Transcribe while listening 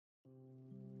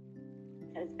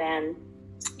has been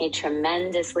a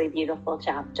tremendously beautiful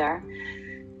chapter.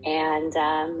 And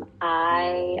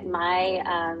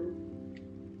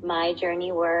my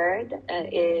journey word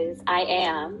is I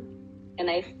am, and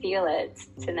I feel it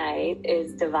tonight,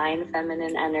 is divine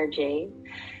feminine energy.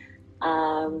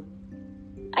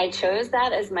 I chose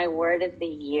that as my word of the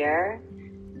year.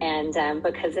 And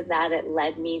because of that, it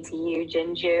led me to you,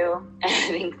 Jinju. I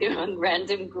think through a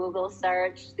random Google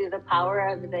search, through the power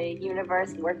of the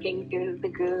universe working through the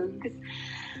Googs.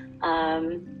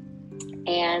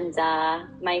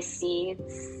 My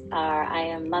seeds are, I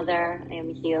am mother, I am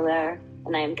healer,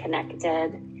 and I am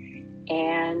connected.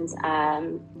 And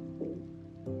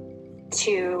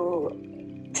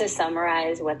to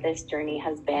summarize what this journey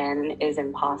has been is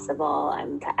impossible,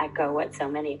 and to echo what so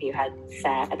many of you had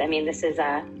said. I mean, this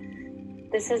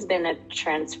has been a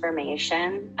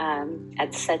transformation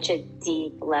at such a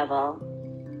deep level,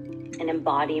 an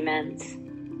embodiment,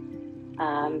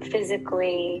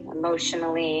 physically,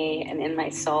 emotionally, and in my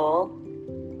soul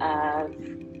of,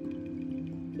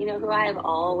 who I have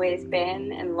always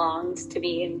been and longed to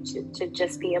be, and to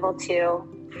just be able to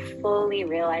fully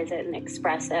realize it and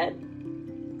express it.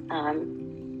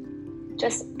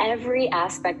 Just every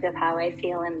aspect of how I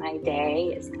feel in my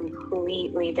day is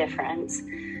completely different.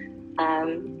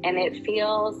 And it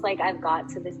feels like I've got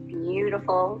to this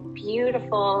beautiful,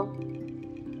 beautiful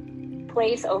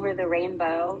place over the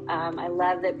rainbow. I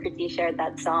love that Priti shared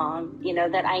that song,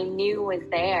 that I knew was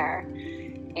there.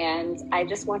 And I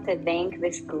just want to thank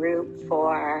this group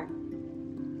for,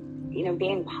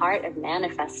 being part of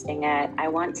manifesting it. I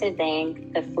want to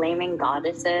thank the Flaming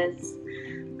Goddesses.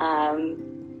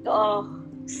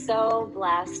 So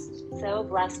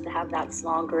blessed to have that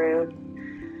small group.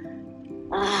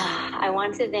 I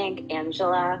want to thank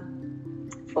Angela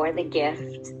for the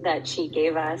gift that she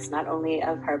gave us, not only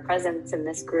of her presence in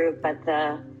this group, but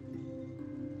that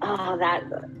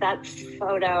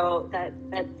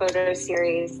photo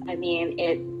series. I mean,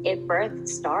 it birthed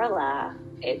Starla.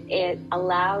 It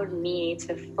allowed me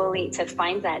to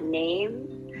find that name,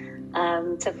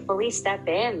 to fully step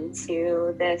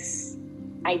into this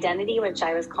identity, which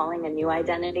I was calling a new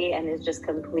identity, and is just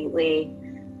completely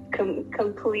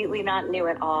not new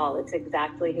at all. It's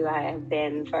exactly who I have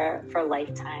been for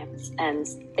lifetimes. And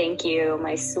thank you,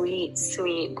 my sweet,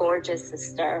 sweet, gorgeous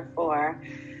sister, for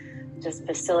just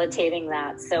facilitating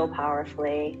that so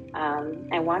powerfully.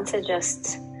 I want to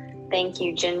just thank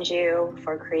you, Jinju,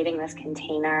 for creating this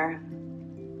container.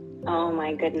 Oh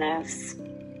my goodness.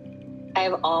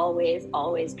 I've always,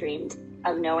 always dreamed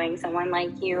of knowing someone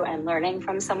like you and learning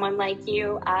from someone like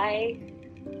you. I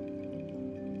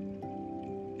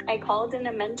called in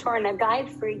a mentor and a guide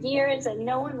for years, and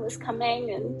no one was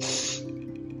coming, and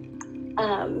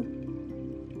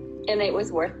it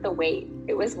was worth the wait.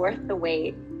 It was worth the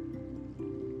wait.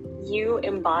 You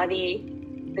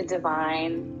embody the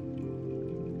divine,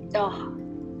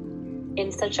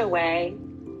 in such a way.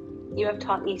 You have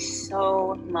taught me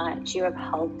so much. You have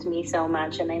helped me so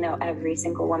much. And I know every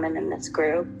single woman in this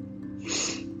group.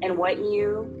 And what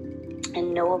you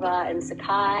and Nova and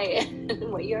Sakai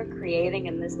and what you're creating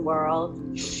in this world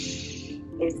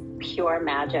is pure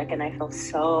magic. And I feel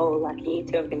so lucky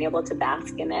to have been able to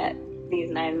bask in it these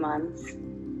 9 months.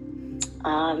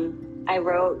 I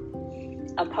wrote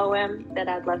a poem that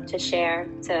I'd love to share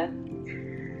to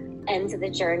end the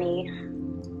journey.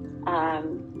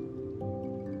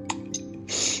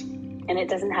 And it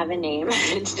doesn't have a name.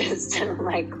 It's just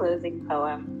my closing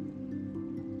poem.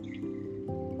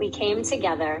 We came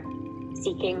together,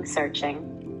 seeking,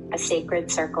 searching, a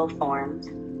sacred circle formed,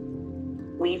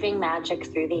 weaving magic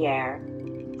through the air,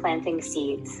 planting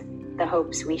seeds, the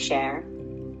hopes we share,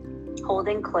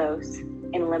 holding close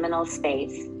in liminal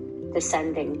space,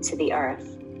 descending to the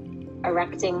earth,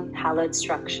 erecting hallowed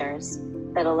structures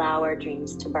that allow our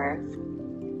dreams to birth.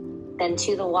 Then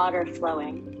to the water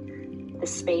flowing, the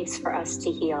space for us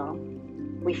to heal,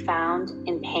 we found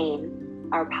in pain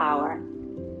our power,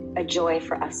 a joy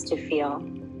for us to feel.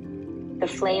 The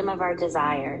flame of our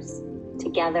desires,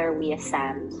 together we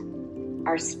ascend.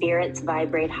 Our spirits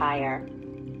vibrate higher,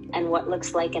 and what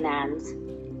looks like an end,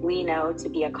 we know to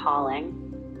be a calling,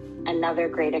 another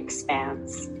great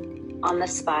expanse. On the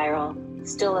spiral,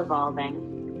 still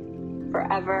evolving,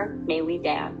 forever may we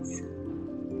dance.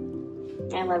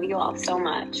 I love you all so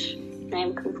much. I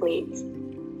am complete.